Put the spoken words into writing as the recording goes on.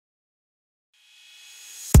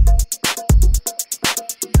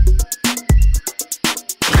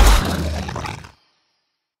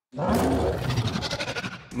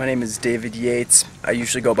My name is David Yates. I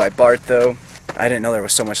usually go by Bart though. I didn't know there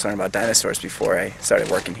was so much to learn about dinosaurs before I started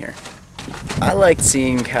working here. I liked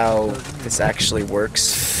seeing how this actually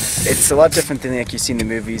works. It's a lot different than like you see in the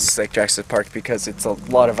movies like Jurassic Park because it's a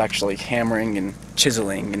lot of actually hammering and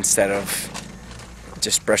chiseling instead of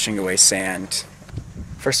just brushing away sand.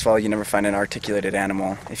 First of all, you never find an articulated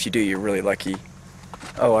animal. If you do, you're really lucky.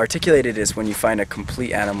 Oh, articulated is when you find a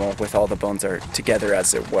complete animal with all the bones are together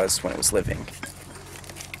as it was when it was living.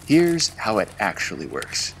 Here's how it actually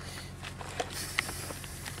works.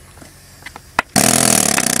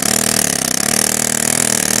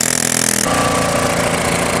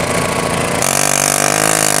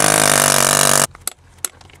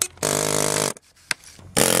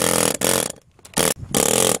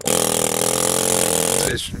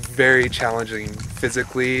 It's very challenging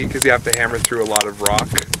physically because you have to hammer through a lot of rock.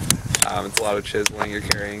 It's a lot of chiseling, you're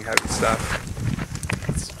carrying heavy stuff.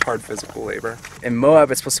 It's hard physical labor. In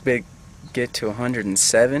Moab, it's supposed to get to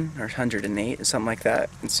 107 or 108 or something like that.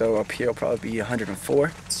 And so up here it'll probably be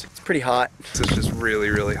 104. It's pretty hot. It's just really,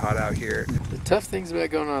 really hot out here. The tough things about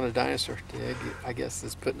going on a dinosaur dig, I guess,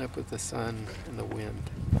 is putting up with the sun and the wind.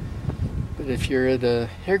 But if you're at a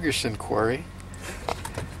Hergerson quarry,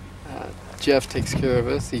 Jeff takes care of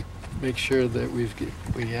us. He makes sure that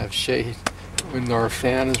we have shade. When our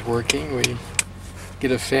fan is working, we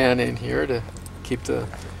get a fan in here to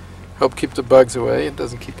help keep the bugs away. It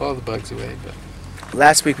doesn't keep all the bugs away, but.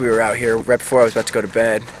 Last week we were out here right before I was about to go to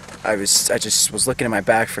bed. I just was looking in my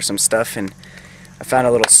bag for some stuff and I found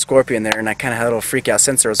a little scorpion there and I kind of had a little freak out.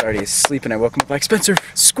 Spencer was already asleep and I woke him up like, Spencer,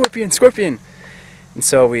 scorpion, scorpion! And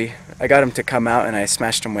so I got him to come out and I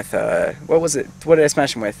smashed him with what was it? What did I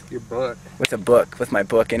smash him with? Your book. With a book, with my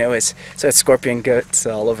book, and it had scorpion guts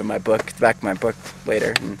all over my book, the back of my book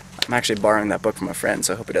later. And I'm actually borrowing that book from a friend,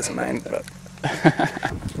 so I hope he doesn't mind. But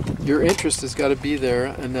your interest has got to be there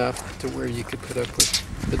enough to where you could put up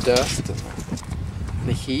with the dust and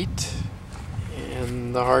the heat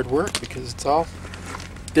and the hard work because it's all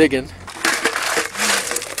digging.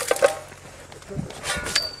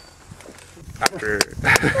 After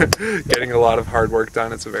getting a lot of hard work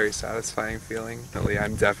done, it's a very satisfying feeling.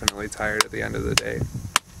 I'm definitely tired at the end of the day.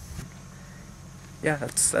 Yeah,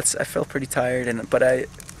 that's. I feel pretty tired, but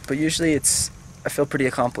usually I feel pretty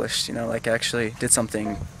accomplished. You know, like I actually did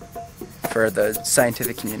something for the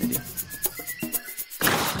scientific community.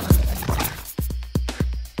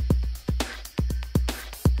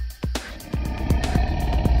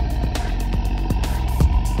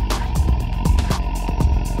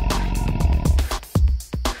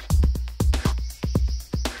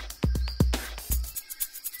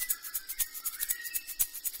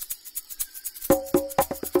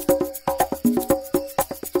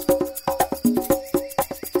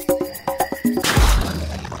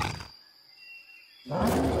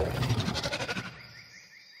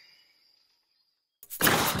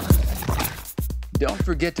 Don't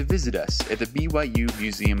forget to visit us at the BYU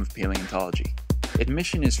Museum of Paleontology.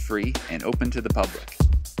 Admission is free and open to the public.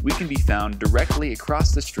 We can be found directly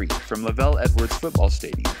across the street from Lavelle Edwards Football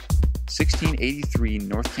Stadium, 1683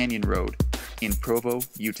 North Canyon Road in Provo,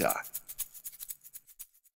 Utah.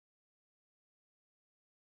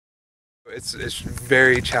 It's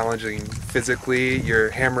very challenging physically.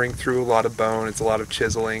 You're hammering through a lot of bone. It's a lot of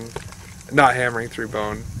chiseling. Not hammering through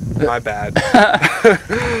bone. My bad.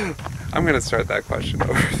 I'm gonna start that question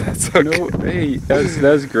over. If that's okay. No, hey, that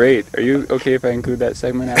was great. Are you okay if I include that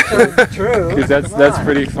segment after? True. Because that's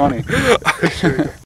pretty funny. Sure.